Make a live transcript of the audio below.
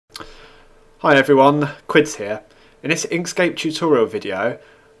Hi everyone, Quids here. In this Inkscape tutorial video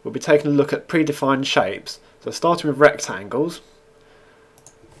we'll be taking a look at predefined shapes. So starting with rectangles,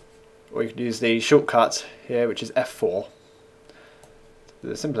 or you can use the shortcut here which is F4.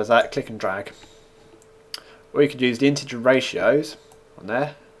 It's as simple as that, click and drag. Or you could use the integer ratios on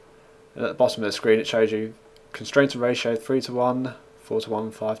there, and at the bottom of the screen it shows you constraint ratio 3 to 1, 4 to 1,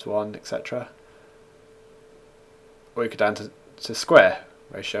 5 to 1, etc. Or you could down to square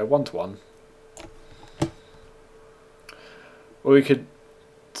ratio 1 to 1. Or you could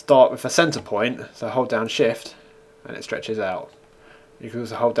start with a centre point, so hold down Shift and it stretches out. You can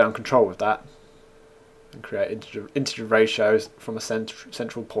also hold down Control with that and create integer ratios from a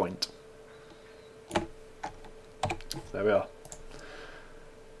central point. So there we are.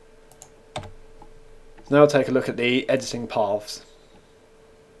 So now I'll take a look at the editing paths.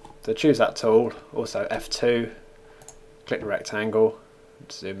 So choose that tool, also F2, click the rectangle,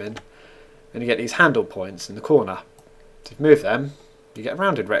 zoom in, and you get these handle points in the corner. So if you move them, you get a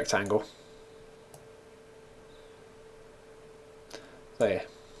rounded rectangle. There.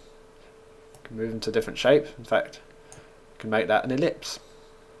 You can move them to a different shape. In fact, you can make that an ellipse.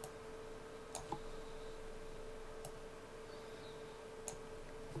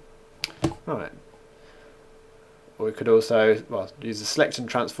 Right. Or we could also use the Select and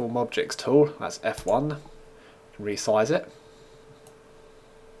Transform Objects tool. That's F1. You can resize it.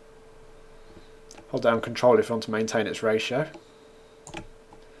 Hold down Control if you want to maintain its ratio.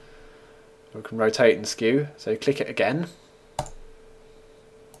 We can rotate and skew, so click it again.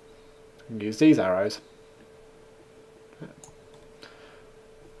 And use these arrows.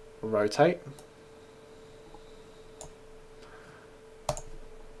 Rotate.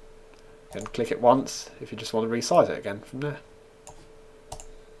 And click it once if you just want to resize it again from there.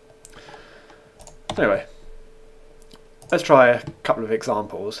 Anyway, let's try a couple of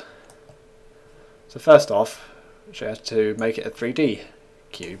examples. So first off, we have to make it a 3D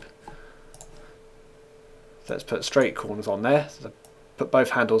cube. So let's put straight corners on there. So put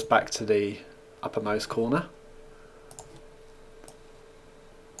both handles back to the uppermost corner.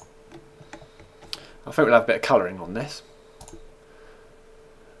 I think we'll have a bit of colouring on this.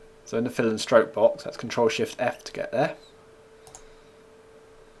 So in the fill and stroke box, that's Ctrl Shift F to get there.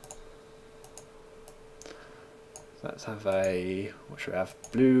 So let's have a, what should we have,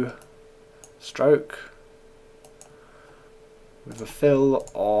 blue stroke with a fill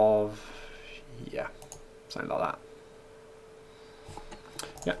of, yeah, something like that.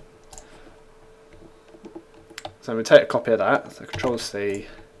 Yeah. So we take a copy of that, so Ctrl C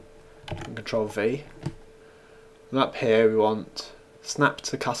and Ctrl V. And up here we want snap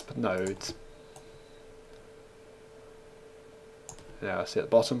to cusp nodes. Yeah, I see at the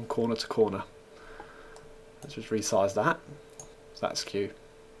bottom, corner to corner. Let's just resize that. So that's skew.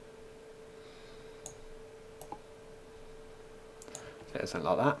 Yeah, something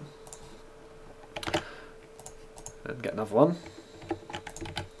like that. And get another one.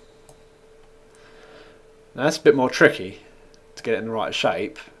 Now that's a bit more tricky to get it in the right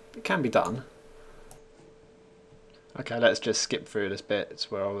shape. It can be done. Okay, let's just skip through this bit. It's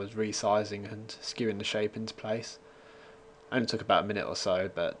where I was resizing and skewing the shape into place. Only took about a minute or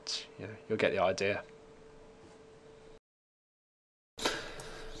so, but you know, you'll get the idea.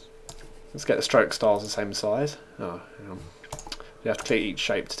 Let's get the stroke styles the same size. Oh, hang on. You have to click each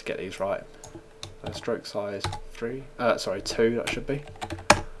shape to get these right. So stroke size 2, that should be.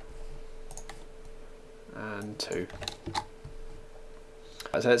 And 2.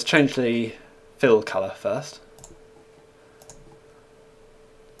 So let's change the fill colour first.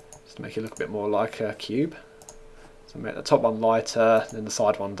 Just to make it look a bit more like a cube. So make the top one lighter, then the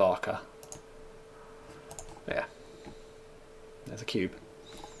side one darker. Yeah. There's a cube.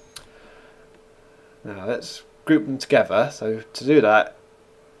 Now let's group them together. So to do that,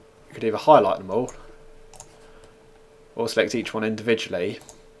 you could either highlight them all or select each one individually.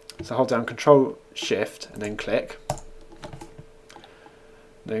 So hold down Ctrl Shift and then click,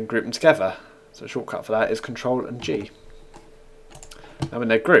 then group them together. So the shortcut for that is Ctrl and G. Now when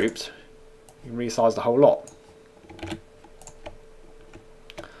they're grouped, you can resize the whole lot.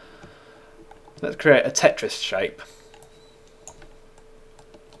 Let's create a Tetris shape.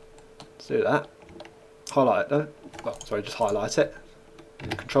 Let's do that. Highlight it though. Oh, sorry, just highlight it.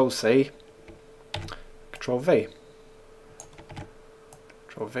 And Ctrl C, Ctrl V,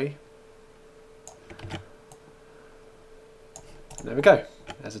 Ctrl V. And there we go.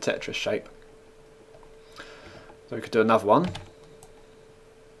 There's a Tetris shape. So we could do another one.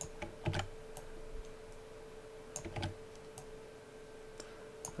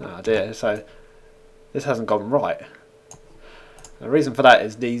 Oh dear, so this hasn't gone right. The reason for that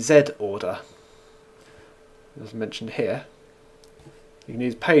is the Z order, as mentioned here. You can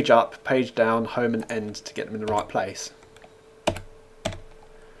use page up, page down, home and end to get them in the right place.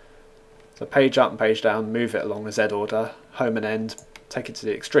 So page up and page down, move it along the Z order, home and end, take it to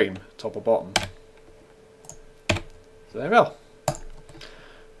the extreme, top or bottom. So there we are.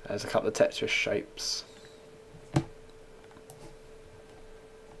 There's a couple of Tetris shapes.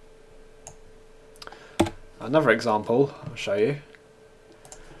 Another example I'll show you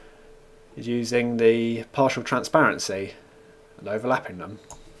is using the partial transparency and overlapping them.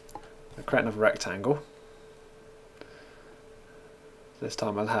 I'll create another rectangle. This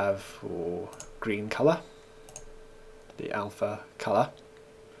time I'll have green colour, the alpha colour,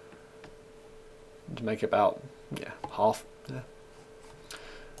 to make it about half.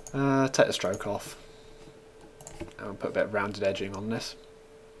 Take the stroke off and I'll put a bit of rounded edging on this.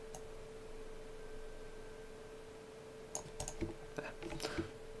 There.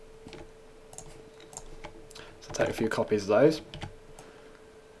 So take a few copies of those.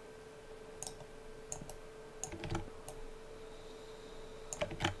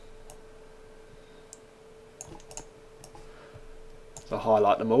 So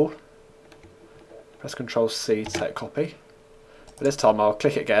highlight them all. Press Ctrl C to take a copy. But this time I'll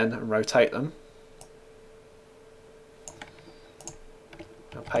click it again and rotate them.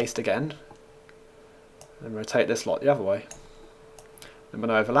 I'll paste again. And rotate this lot the other way. Then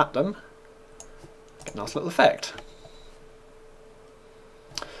when I overlap them, get a nice little effect.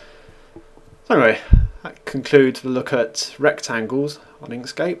 So anyway, that concludes the look at rectangles on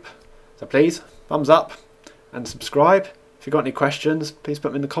Inkscape. So please, thumbs up and subscribe. If you've got any questions, please put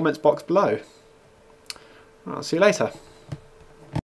them in the comments box below. I'll see you later.